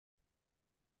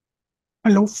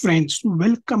Hello friends,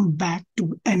 welcome back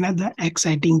to another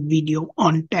exciting video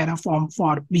on Terraform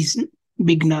for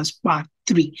Beginners Part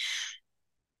 3.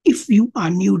 If you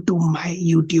are new to my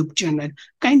YouTube channel,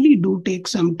 kindly do take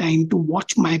some time to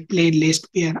watch my playlist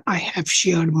where I have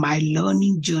shared my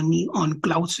learning journey on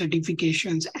cloud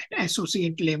certifications at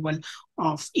associate level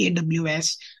of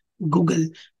AWS, Google,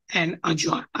 and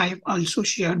Azure. I have also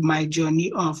shared my journey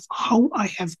of how I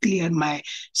have cleared my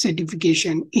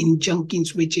certification in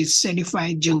Jenkins, which is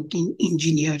Certified Jenkins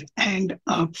Engineer, and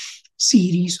a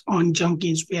series on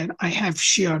Jenkins where I have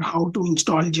shared how to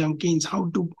install Jenkins, how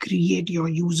to create your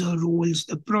user roles,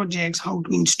 the projects, how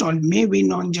to install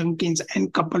Maven on Jenkins,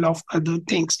 and couple of other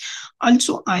things.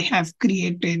 Also, I have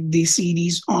created the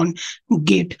series on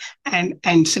Git and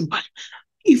Ansible.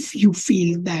 If you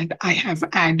feel that I have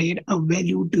added a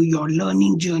value to your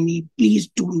learning journey, please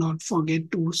do not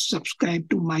forget to subscribe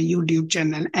to my YouTube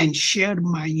channel and share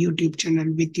my YouTube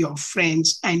channel with your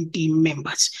friends and team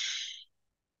members.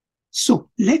 So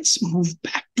let's move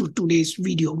back to today's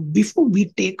video. Before we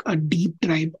take a deep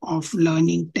dive of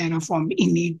learning Terraform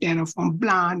init, Terraform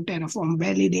plant, Terraform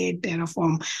validate,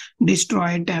 Terraform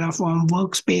destroy, Terraform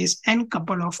workspace, and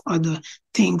couple of other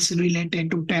things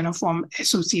related to Terraform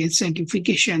associate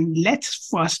certification, let's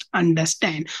first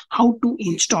understand how to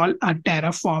install a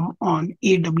Terraform on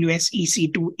AWS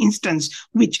EC2 instance,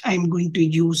 which I'm going to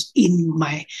use in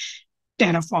my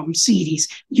Terraform series.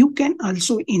 You can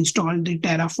also install the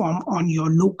Terraform on your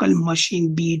local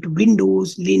machine, be it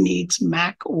Windows, Linux,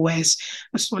 Mac OS,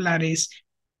 Solaris,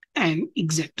 and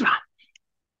etc.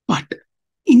 But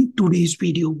in today's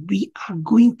video, we are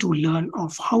going to learn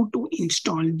of how to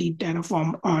install the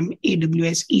Terraform on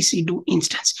AWS EC2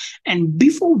 instance. And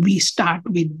before we start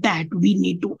with that, we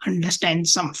need to understand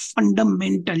some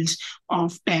fundamentals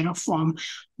of Terraform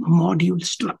module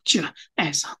structure,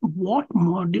 as what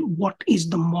is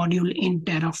the module in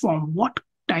Terraform, what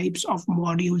types of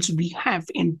modules we have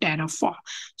in Terraform.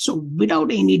 So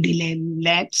without any delay,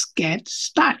 let's get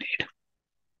started.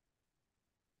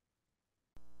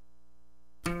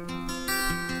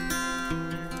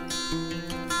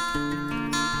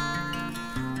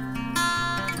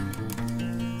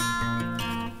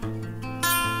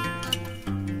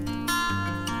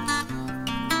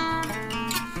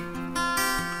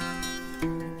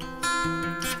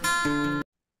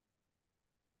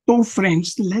 So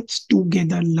friends, let's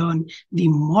together learn the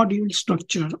module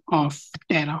structure of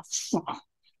Terraform.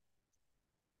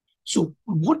 So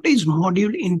what is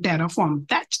module in Terraform?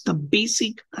 That's the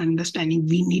basic understanding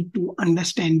we need to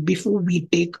understand before we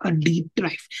take a deep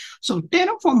dive. So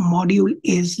Terraform module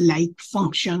is like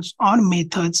functions or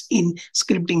methods in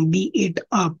scripting, be it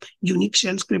Unix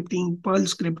shell scripting, Perl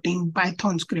scripting,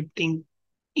 Python scripting,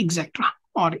 etc.,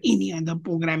 or any other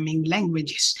programming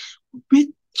languages, with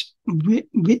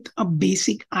a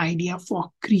basic idea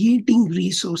for creating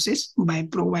resources by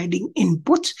providing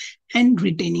inputs and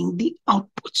retaining the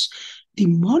outputs. The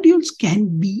modules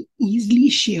can be easily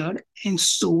shared and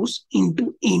sourced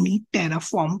into any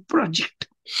Terraform project.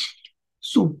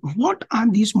 So what are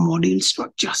these module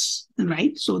structures,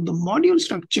 right? So the module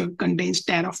structure contains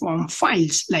Terraform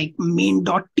files like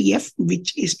main.tf,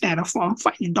 which is Terraform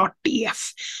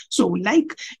file.tf. So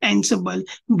like Ansible,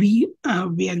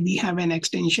 where we have an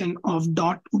extension of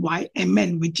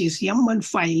 .yml, which is YAML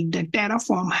file. The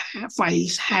Terraform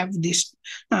files have this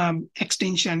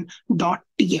extension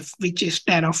 .tf, which is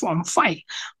Terraform file.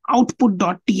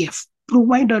 Output.tf,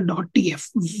 provider.tf,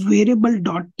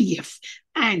 variable.tf,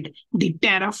 and the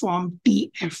Terraform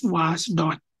TF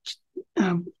was.json.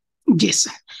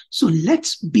 So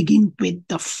let's begin with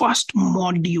the first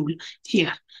module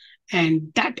here,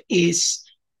 and that is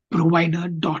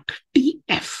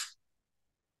provider.tf.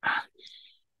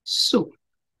 So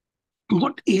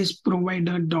what is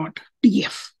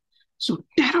provider.tf? So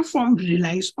Terraform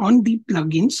relies on the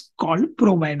plugins called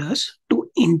providers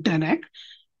to interact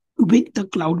with the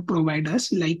cloud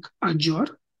providers like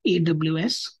Azure,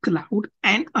 AWS, Cloud,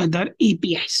 and other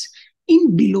APIs.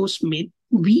 In Below-Smith,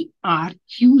 we are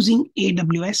using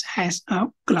AWS as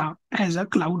a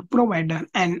cloud provider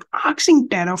and asking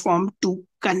Terraform to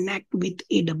connect with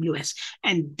AWS.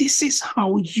 And this is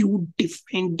how you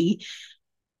define the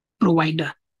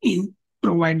provider in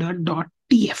provider.tf.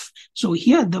 So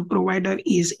here the provider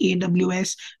is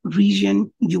AWS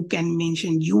region. You can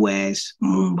mention US,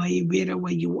 Mumbai, wherever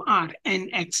you are, an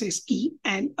access key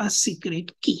and a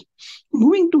secret key.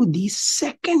 Moving to the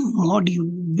second module,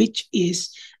 which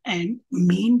is an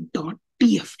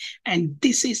main.tf. And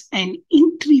this is an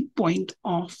entry endpoint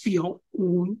of your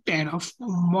own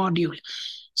Terraform module.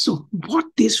 So what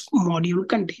this module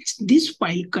contains, this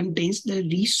file contains the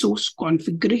resource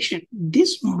configuration.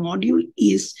 This module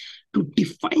is to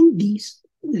define these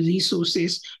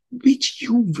resources which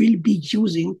you will be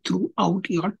using throughout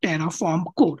your Terraform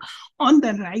code. On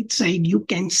the right side, you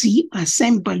can see a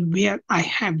sample where I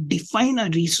have defined a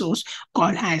resource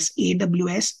called as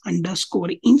AWS underscore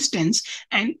instance,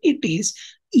 and it is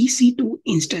EC2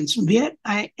 instance where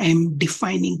I am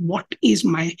defining what is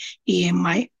my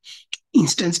AMI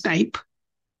instance type,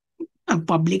 a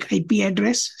public IP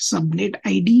address, subnet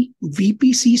ID,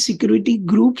 VPC security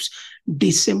groups,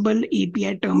 disable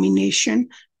API termination,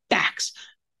 tags.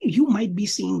 You might be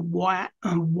seeing war.im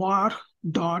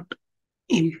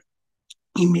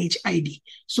image ID.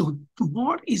 So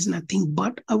war is nothing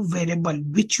but a variable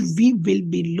which we will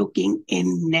be looking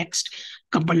in next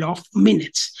couple of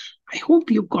minutes. I hope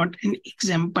you got an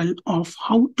example of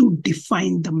how to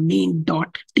define the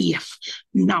main.tf.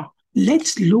 Now,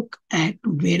 let's look at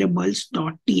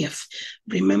variables.tf.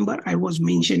 Remember, I was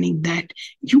mentioning that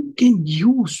you can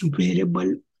use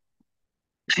variable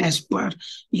as per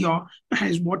your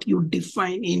as what you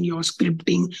define in your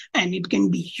scripting, and it can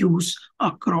be used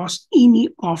across any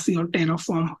of your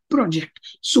Terraform project.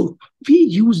 So we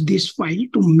use this file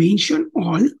to mention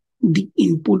all the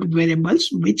input variables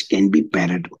which can be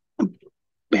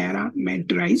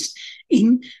parameterized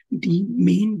in the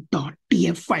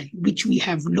main.tf file, which we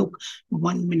have looked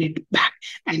 1 minute back.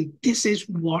 And this is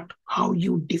how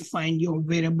you define your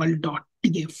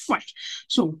variable.tf file.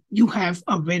 So you have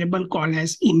a variable called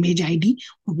as image ID,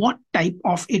 what type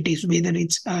of it is, whether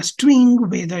it's a string,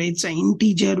 whether it's an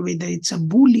integer, whether it's a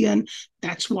Boolean,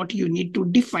 that's what you need to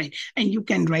define. And you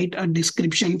can write a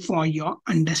description for your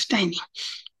understanding.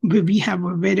 We have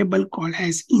a variable called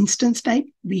as instance type.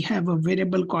 We have a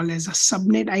variable called as a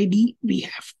subnet ID. We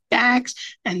have tags,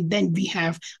 and then we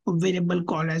have a variable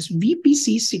called as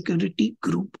VPC security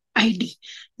group ID.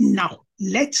 Now,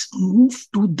 let's move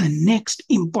to the next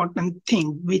important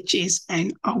thing, which is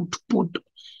an output.tf.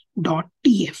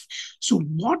 So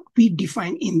what we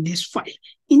define in this file?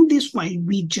 In this file,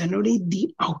 we generate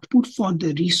the output for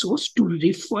the resource to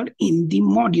refer in the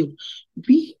module.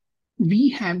 We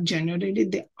have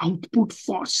generated the output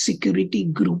for security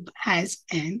group as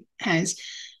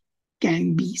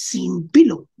can be seen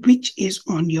below, which is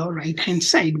on your right hand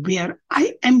side, where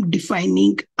I am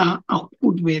defining an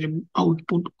output variable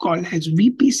output called as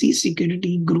VPC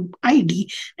security group ID,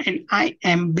 and I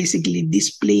am basically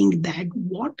displaying that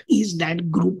what is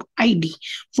that group ID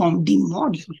from the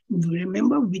module,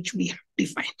 remember, which we have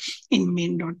defined in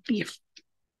main.tf.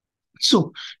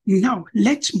 So now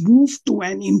let's move to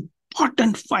an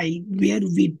important file where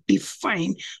we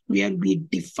define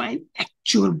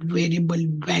actual variable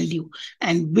value,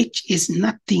 and which is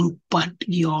nothing but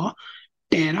your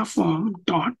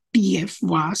terraform.tf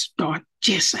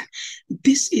was.json.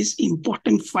 This is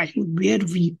important file where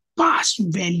we pass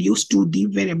values to the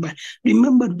variable.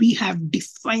 Remember, we have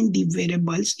defined the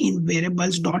variables in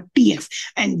variables.tf,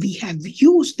 and we have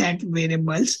used that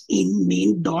variables in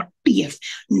main.tf.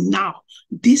 Now,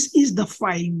 this is the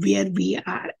file where we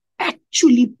are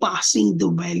actually passing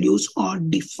the values or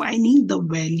defining the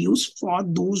values for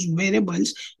those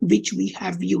variables which we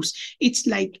have used. It's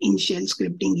like in shell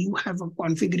scripting, you have a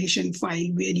configuration file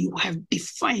where you have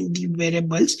defined the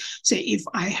variables. Say if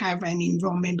I have an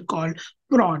environment called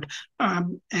prod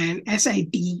and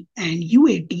SIT and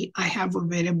UAT, I have a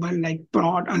variable like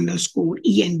prod underscore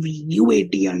env,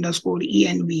 UAT underscore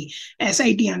env,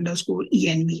 SIT underscore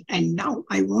env, and now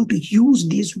I want to use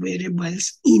these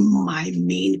variables in my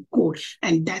main code,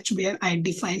 and that's where I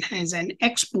define as an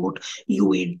export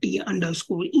UAT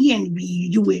underscore env,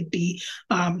 UAT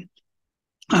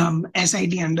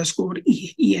SID underscore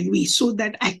env, so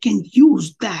that I can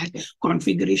use that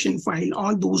configuration file,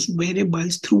 all those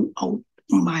variables throughout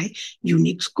my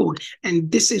Unix code.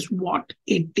 And this is what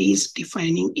it is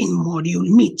defining in module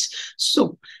means.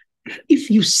 So if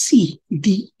you see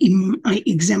the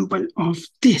example of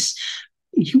this,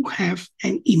 you have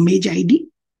an image ID,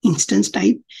 instance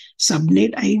type,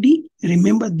 subnet ID.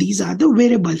 Remember, these are the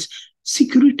variables.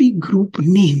 Security group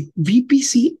name,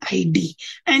 VPC ID,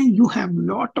 and you have a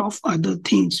lot of other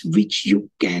things which you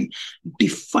can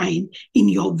define in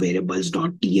your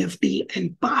variables.tft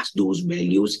and pass those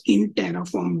values in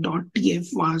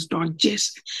terraform.tf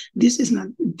was.json.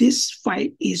 This file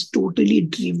is totally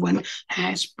driven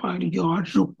as per your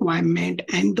requirement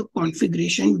and the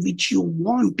configuration which you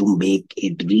want to make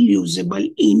it reusable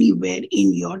anywhere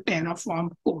in your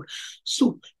Terraform code.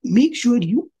 So make sure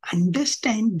you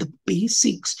understand the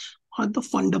basics are the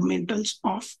fundamentals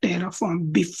of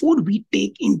Terraform before we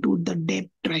take into the depth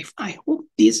dive. I hope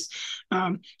this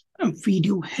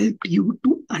video helped you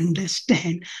to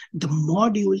understand the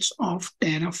modules of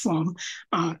Terraform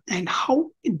and how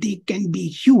they can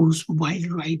be used while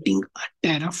writing a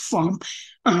Terraform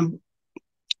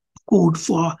code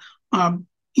for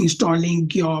installing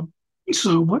your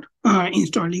server,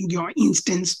 installing your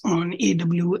instance on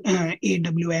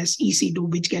AWS EC2,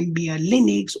 which can be a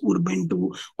Linux,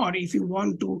 Ubuntu, or if you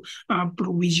want to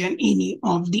provision any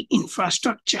of the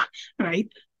infrastructure, right?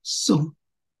 So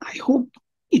I hope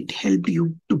it helped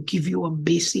you to give you a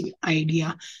basic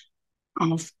idea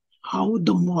of how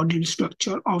the module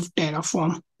structure of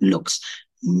Terraform looks.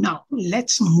 Now,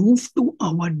 let's move to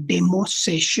our demo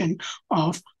session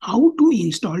of how to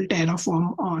install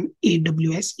Terraform on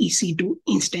AWS EC2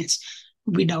 instance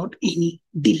without any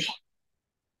delay.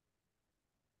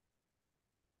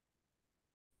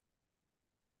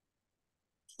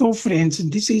 So friends,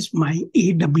 this is my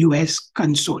AWS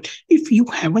console. If you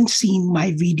haven't seen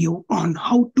my video on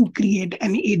how to create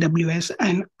an AWS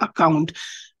account,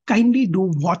 kindly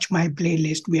do watch my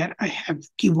playlist where I have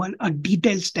given a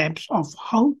detailed steps of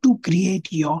how to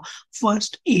create your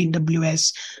first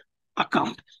AWS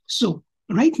account. So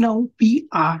right now we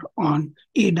are on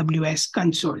AWS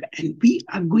console and we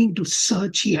are going to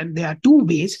search here. There are two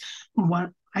ways.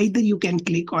 One, either you can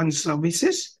click on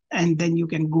services and then you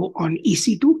can go on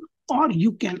EC2, or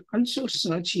you can also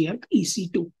search here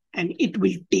EC2 and it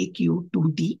will take you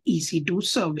to the EC2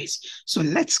 service. So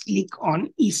let's click on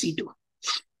EC2.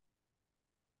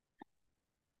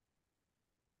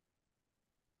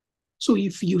 So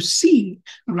if you see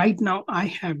right now, I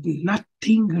have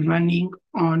nothing running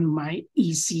on my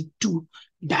EC2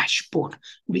 dashboard,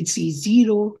 which is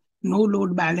zero, no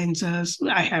load balancers.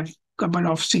 I have a couple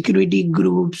of security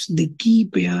groups, the key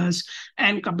pairs,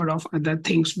 and a couple of other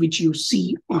things which you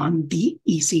see on the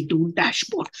EC2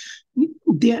 dashboard.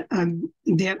 There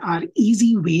are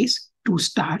easy ways to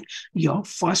start your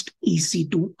first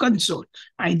EC2 console.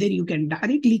 Either you can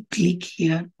directly click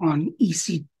here on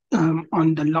EC2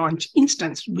 on the launch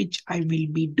instance, which I will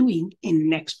be doing in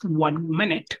next 1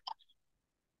 minute.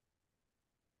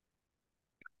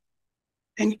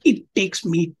 And it takes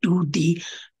me to the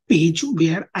page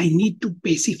where I need to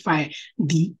specify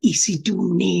the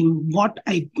EC2 name, what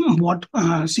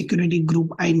security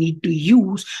group I need to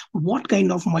use, what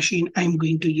kind of machine I'm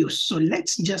going to use. So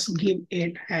let's just give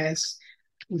it as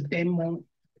demo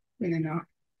in a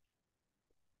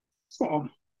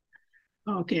form.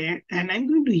 Okay, and I'm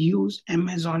going to use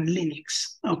Amazon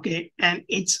Linux. Okay, and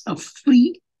it's a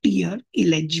free tier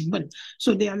eligible.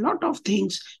 So there are a lot of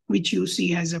things which you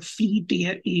see as a free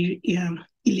tier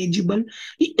eligible.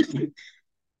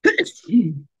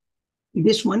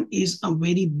 This one is a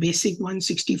very basic one,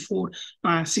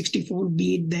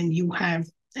 64-bit. Then you have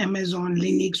Amazon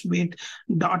Linux with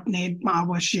 .NET,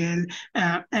 PowerShell,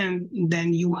 and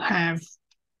then you have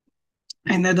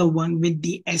another one with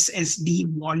the SSD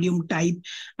volume type,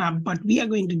 but we are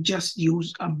going to just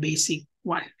use a basic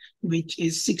one, which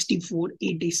is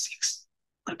 6486.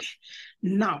 Okay,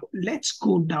 now let's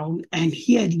go down and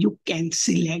here you can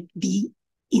select the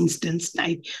instance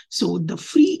type. So the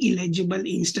free eligible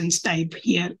instance type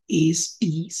here is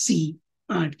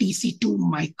TC2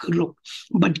 micro,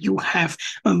 but you have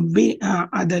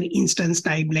other instance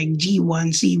type like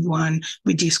G1, C1,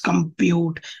 which is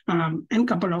compute, and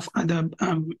couple of other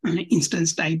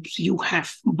instance types you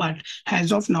have. But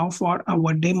as of now, for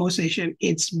our demo session,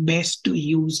 it's best to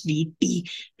use the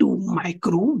T2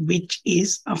 micro, which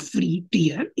is a free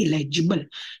tier eligible.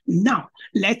 Now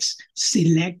let's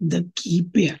select the key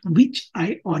pair, which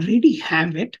I already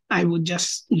have it. I would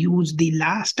just use the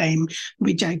last time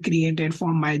which I created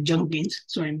for my Jenkins.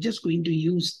 So I'm just going to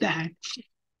use that.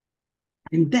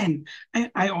 And then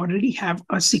I already have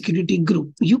a security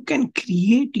group. You can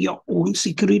create your own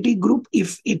security group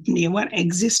if it never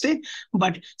existed.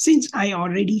 But since I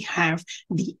already have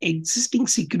the existing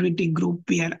security group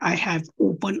where I have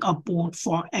opened a port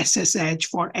for SSH,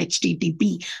 for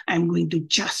HTTP, I'm going to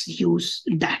just use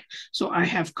that. So I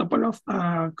have couple of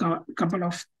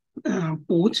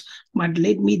ports, but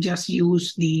let me just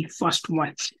use the first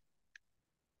one.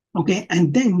 Okay,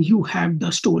 and then you have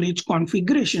the storage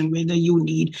configuration, whether you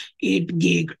need 8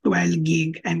 gig, 12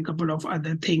 gig, and a couple of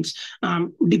other things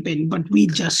depend, but we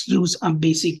just use a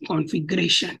basic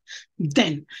configuration.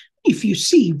 Then if you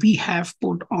see, we have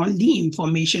put all the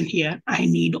information here. I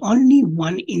need only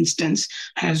one instance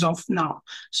as of now.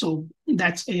 So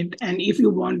that's it. And if you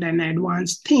want an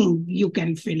advanced thing, you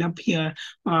can fill up here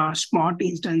spot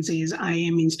instances,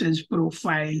 IAM instance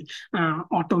profile,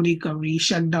 auto recovery,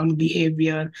 shutdown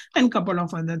behavior, and couple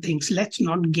of other things. Let's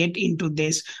not get into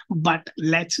this, but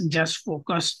let's just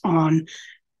focus on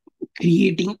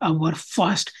creating our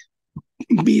first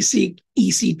basic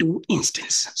EC2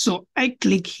 instance. So I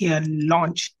click here,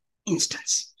 launch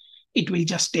instance. It will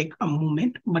just take a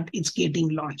moment, but it's getting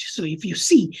launched. So if you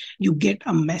see, you get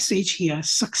a message here,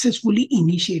 successfully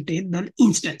initiated the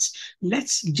instance.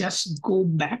 Let's just go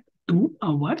back to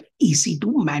our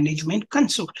EC2 management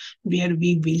console, where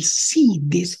we will see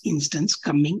this instance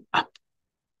coming up.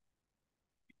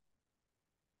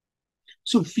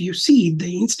 So if you see,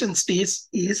 the instance state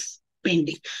is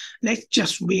pending. Let's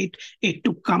just wait it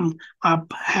to come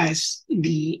up as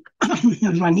the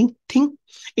running thing.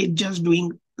 It's just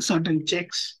doing certain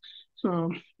checks.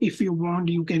 So if you want,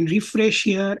 you can refresh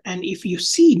here. And if you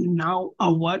see now,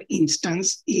 our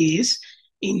instance is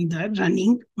in the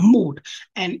running mode.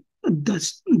 And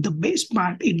the best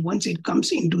part is once it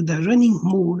comes into the running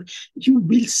mode, you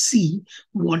will see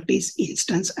what is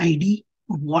instance ID,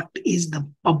 what is the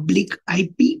public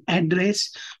IP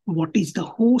address, what is the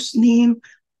host name,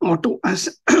 what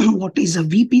is a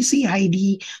VPC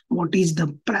ID, what is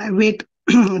the private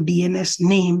DNS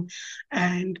name,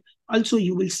 and also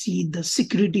you will see the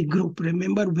security group,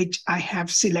 remember, which I have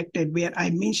selected, where I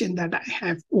mentioned that I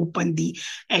have opened the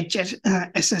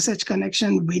SSH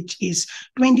connection, which is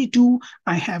 22.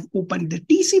 I have opened the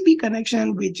TCP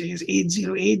connection, which is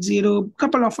 8080.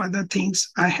 Couple of other things.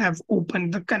 I have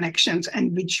opened the connections,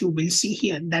 and which you will see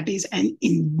here. That is an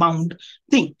inbound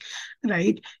thing,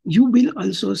 right? You will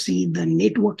also see the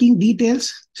networking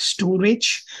details,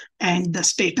 storage, and the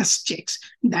status checks.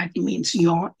 That means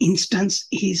your instance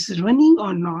is running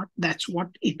or not. That's what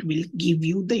it will give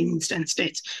you, the instance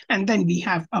states. And then we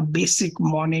have a basic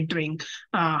monitoring,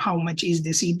 how much is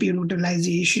the CPU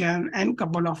utilization, and a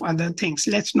couple of other things.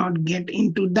 Let's not get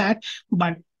into that,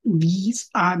 but these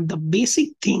are the basic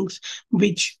things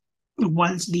which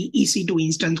once the EC2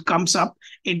 instance comes up,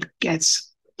 it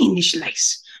gets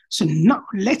initialized. So now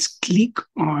let's click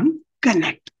on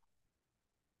connect.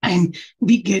 And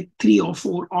we get 3 or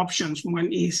 4 options.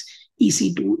 One is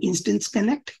EC2 instance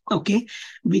connect, okay,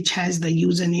 which has the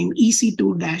username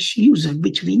EC2-user,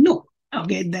 which we know.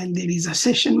 Okay, then there is a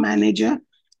session manager.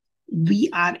 We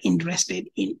are interested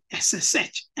in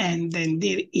SSH. And then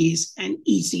there is an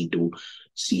EC2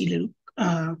 serial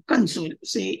console.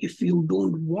 Say if you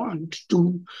don't want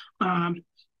to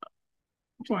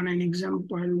for an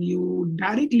example, you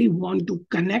directly want to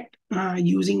connect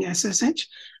using SSH,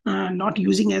 not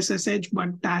using SSH,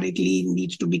 but directly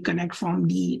needs to be connect from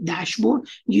the dashboard,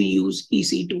 you use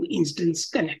EC2 instance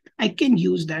connect. I can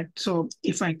use that. So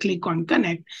if I click on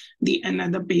connect, the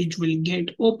another page will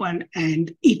get open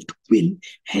and it will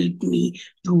help me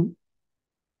to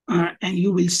and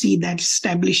you will see that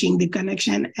establishing the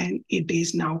connection, and it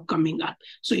is now coming up.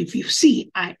 So if you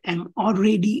see, I am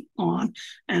already on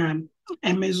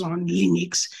Amazon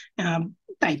Linux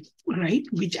type, right,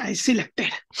 which I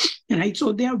selected, right?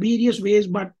 So there are various ways,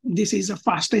 but this is the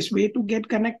fastest way to get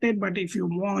connected. But if you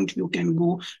want, you can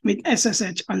go with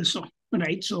SSH also,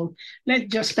 right? So let's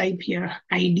just type here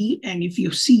ID, and if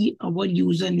you see, our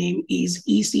username is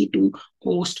EC2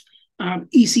 host,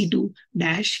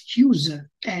 EC2-user.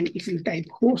 And if you type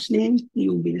host name,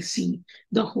 you will see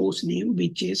the host name,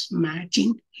 which is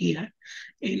matching here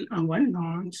in our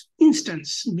launch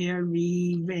instance where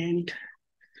we went.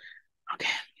 Okay.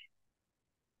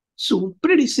 So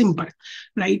pretty simple,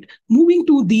 right? Moving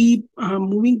to the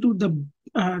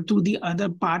other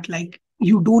part, like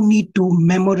you don't need to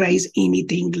memorize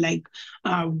anything like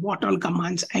what all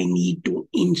commands I need to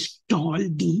install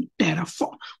the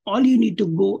Terraform. All you need to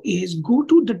go is go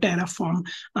to the Terraform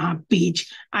page.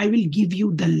 I will give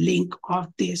you the link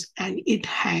of this, and it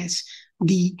has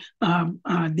the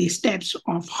steps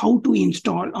of how to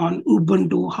install on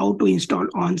Ubuntu, how to install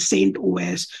on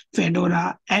CentOS,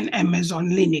 Fedora, and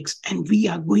Amazon Linux. And we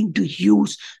are going to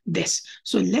use this.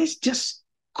 So let's just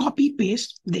copy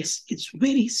paste this. It's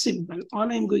very simple.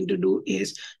 All I'm going to do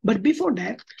is, but before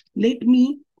that, let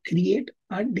me create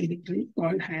a directory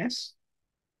called as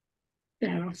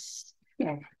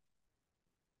Terraform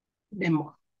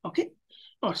demo. Okay.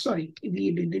 Oh, sorry,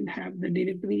 we didn't have the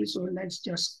directory, so let's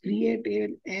just create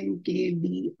it.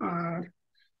 mkdir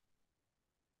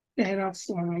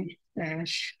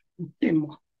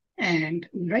Terraform-demo. And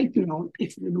right now,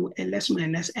 if you do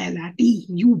ls-lrt,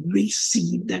 you will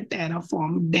see the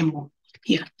Terraform demo.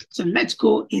 here. So let's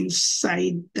go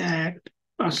inside that.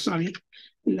 Oh, sorry.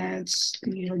 Let's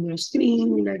clear the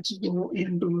screen. Let's go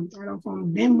into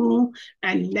Terraform demo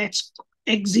and let's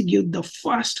execute the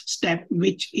first step,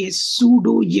 which is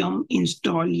sudo yum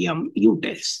install yum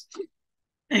utils.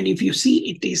 And if you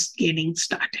see, it is getting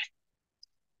started.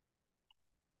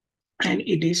 And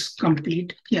it is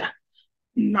complete here.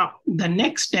 Now, the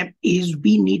next step is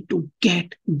we need to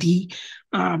get the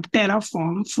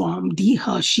Terraform from the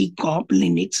HashiCorp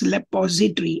Linux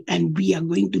repository, and we are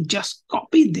going to just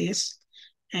copy this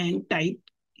and type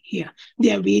here.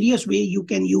 There are various ways you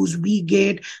can use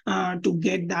wget to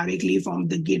get directly from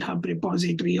the GitHub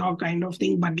repository or kind of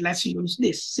thing, but let's use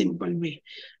this simple way.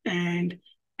 And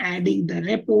adding the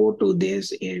repo to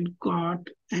this, it got,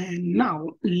 and now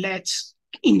let's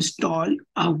install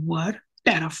our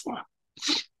Terraform.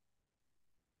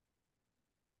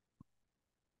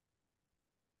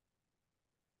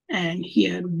 And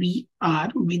here we are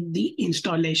with the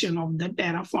installation of the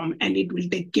Terraform, and it will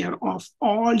take care of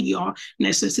all your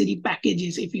necessary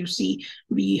packages. If you see,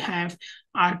 we have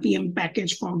RPM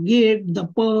package for Git, the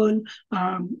Perl,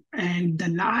 and the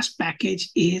last package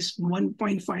is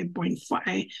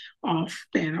 1.5.5 of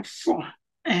Terraform.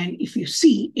 And if you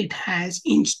see, it has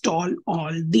installed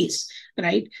all this,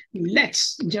 right?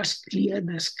 Let's just clear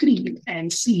the screen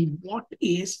and see what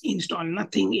is installed.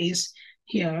 Nothing is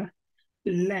here.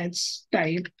 Let's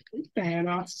type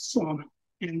Terraform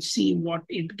and see what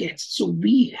it gets. So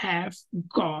we have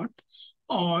got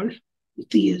all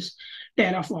these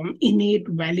Terraform init,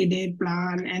 validate,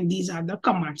 plan, and these are the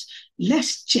commands.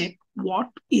 Let's check what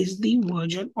is the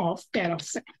version of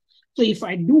Terraform. So if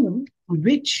I do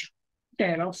which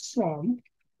Terraform,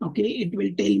 okay, it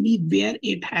will tell me where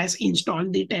it has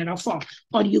installed the Terraform,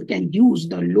 or you can use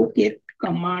the locate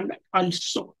command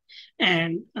also.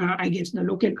 And I guess the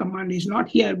locate command is not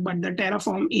here, but the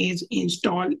Terraform is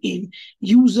installed in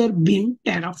user bin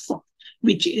Terraform,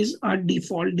 which is a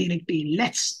default directory.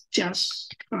 Let's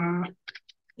just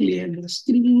clear the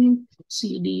screen,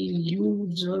 cd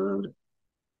user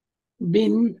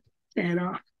bin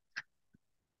Terra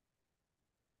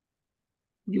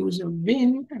user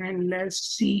bin, and let's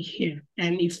see here.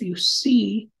 And if you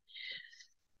see,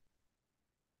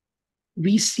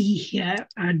 we see here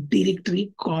a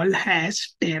directory called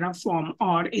as Terraform,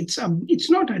 or it's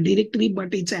not a directory,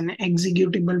 but it's an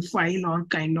executable file or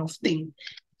kind of thing.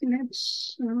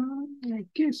 Let's I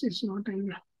guess it's not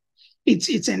an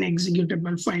it's an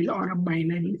executable file or a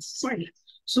binary file.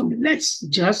 So let's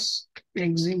just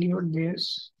execute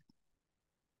this.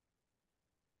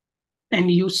 And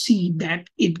you see that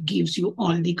it gives you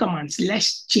all the commands.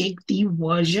 Let's check the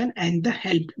version and the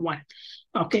help one.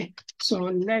 Okay, so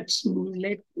let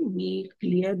me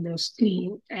clear the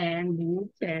screen and do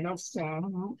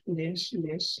Terraform this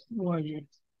version.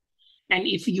 And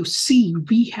if you see,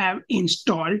 we have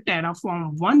installed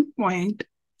Terraform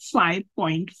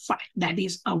 1.5.5. That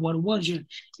is our version.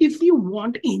 If you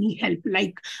want any help,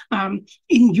 like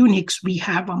in Unix, we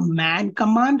have a man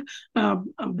command,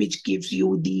 which gives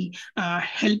you the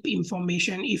help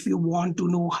information if you want to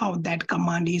know how that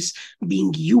command is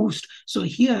being used. So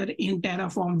here in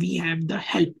Terraform, we have the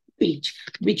help page,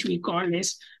 which we call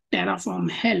as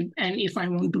Terraform help. And if I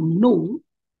want to know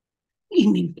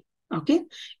init, okay,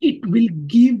 it will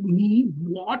give me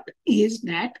what is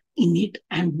that init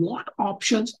and what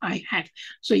options I have.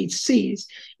 So it says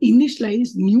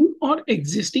initialize new or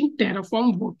existing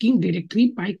Terraform working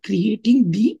directory by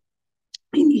creating the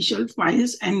initial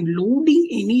files and loading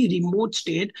any remote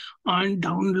state on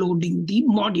downloading the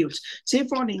modules. Say,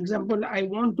 for example, I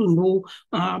want to know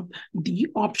the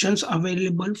options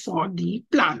available for the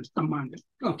plan command.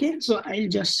 Okay, so I'll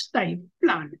just type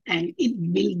plan and it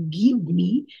will give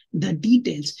me the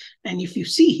details. And if you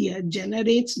see here,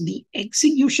 generates the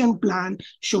execution plan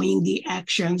showing the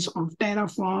actions of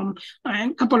Terraform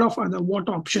and a couple of other what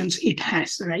options it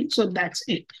has, right? So that's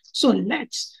it. So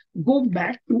let's go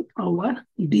back to our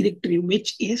directory,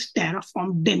 which is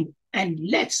Terraform demo. And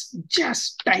let's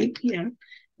just type here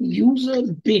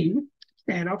user bin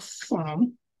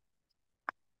Terraform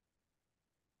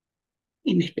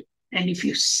init. And if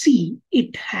you see,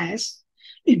 it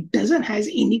doesn't has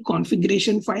any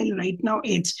configuration file right now.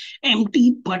 It's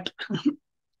empty, but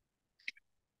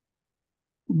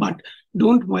But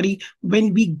don't worry,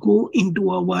 when we go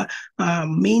into our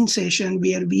main session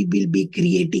where we will be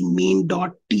creating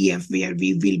main.tf, where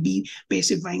we will be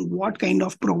specifying what kind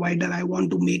of provider I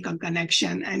want to make a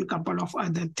connection and couple of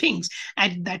other things,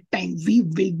 at that time we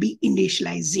will be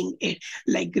initializing it.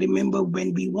 Like remember,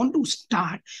 when we want to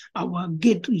start our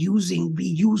git using, we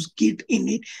use git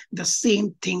init, the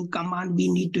same thing command we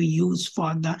need to use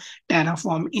for the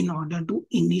Terraform in order to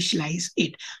initialize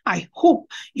it. I hope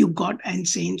you got a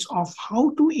sense of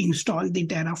how to install the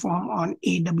Terraform on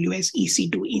AWS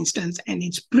EC2 instance, and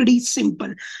it's pretty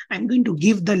simple. I'm going to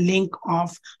give the link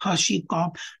of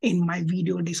HashiCorp in my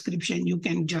video description. You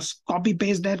can just copy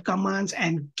paste that commands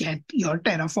and get your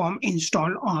Terraform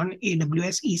installed on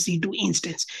AWS EC2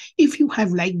 instance. If you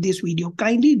have liked this video,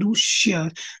 kindly do share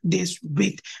this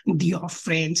with your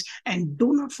friends, and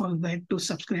do not forget to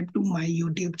subscribe to my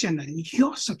YouTube channel.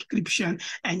 Your subscription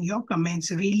and your comments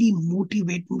really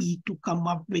motivate me to come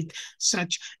up with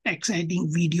such exciting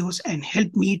videos and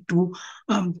help me to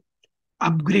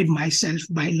upgrade myself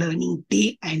by learning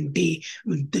day and day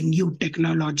with the new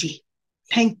technology.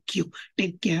 Thank you.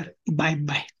 Take care. Bye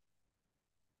bye.